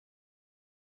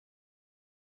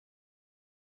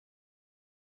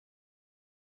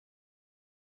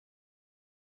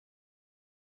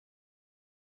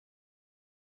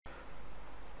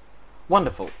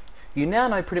Wonderful. You now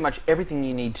know pretty much everything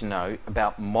you need to know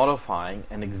about modifying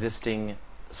an existing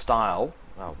style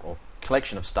or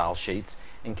collection of style sheets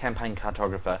in Campaign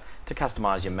Cartographer to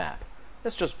customize your map.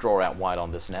 Let's just draw out white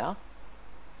on this now.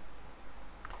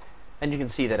 And you can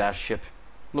see that our ship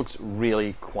looks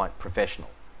really quite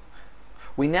professional.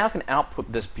 We now can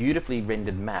output this beautifully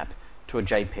rendered map to a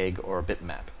JPEG or a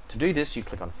bitmap. To do this, you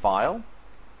click on File,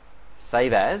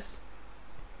 Save As,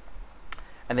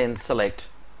 and then select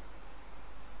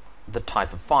the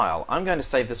type of file. I'm going to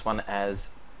save this one as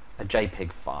a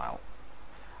JPEG file.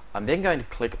 I'm then going to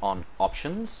click on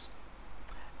Options,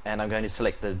 and I'm going to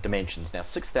select the dimensions. Now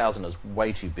 6000 is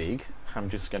way too big. I'm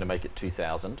just going to make it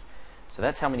 2000. So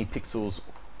that's how many pixels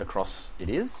across it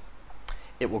is.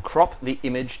 It will crop the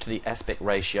image to the aspect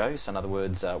ratio. So in other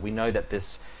words, we know that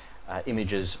this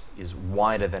image is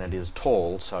wider than it is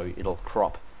tall, so it'll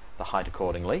crop the height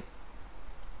accordingly.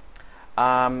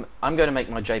 I'm going to make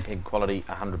my JPEG quality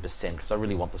 100% because I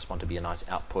really want this one to be a nice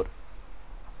output.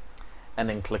 And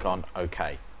then click on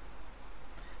OK.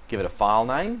 Give it a file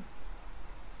name.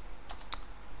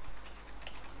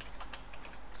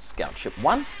 Scout Ship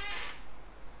 1.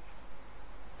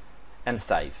 And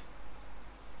save.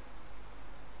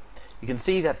 You can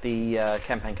see that the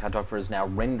Campaign Cartographer is now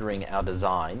rendering our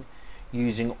design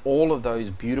using all of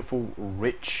those beautiful,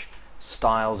 rich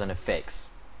styles and effects.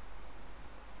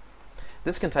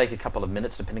 This can take a couple of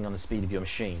minutes depending on the speed of your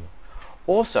machine.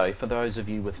 Also, for those of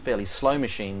you with fairly slow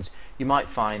machines, you might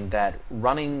find that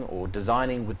running or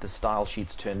designing with the style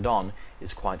sheets turned on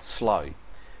is quite slow.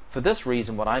 For this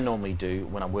reason, what I normally do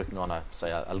when I'm working on a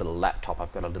little laptop,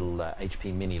 I've got a little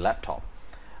HP mini laptop,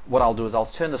 what I'll do is I'll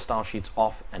turn the style sheets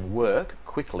off and work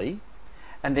quickly,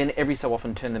 and then every so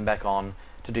often turn them back on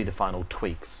to do the final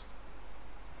tweaks.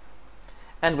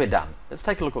 And we're done. Let's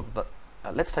take a look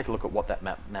at what that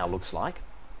map now looks like.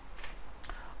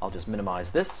 I'll just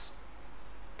minimize this,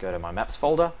 go to my maps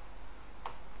folder.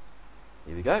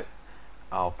 Here we go.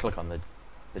 I'll click on the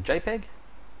JPEG. There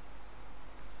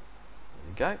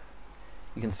we go.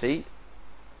 You can see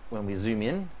when we zoom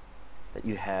in that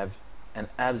you have an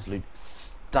absolute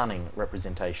stunning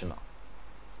representation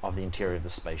of the interior of the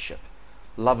spaceship.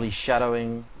 Lovely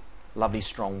shadowing, lovely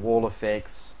strong wall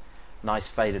effects, nice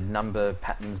faded number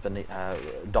patterns,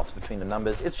 dots between the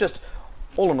numbers. It's just,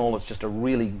 all in all, it's just a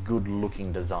really good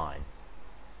looking design.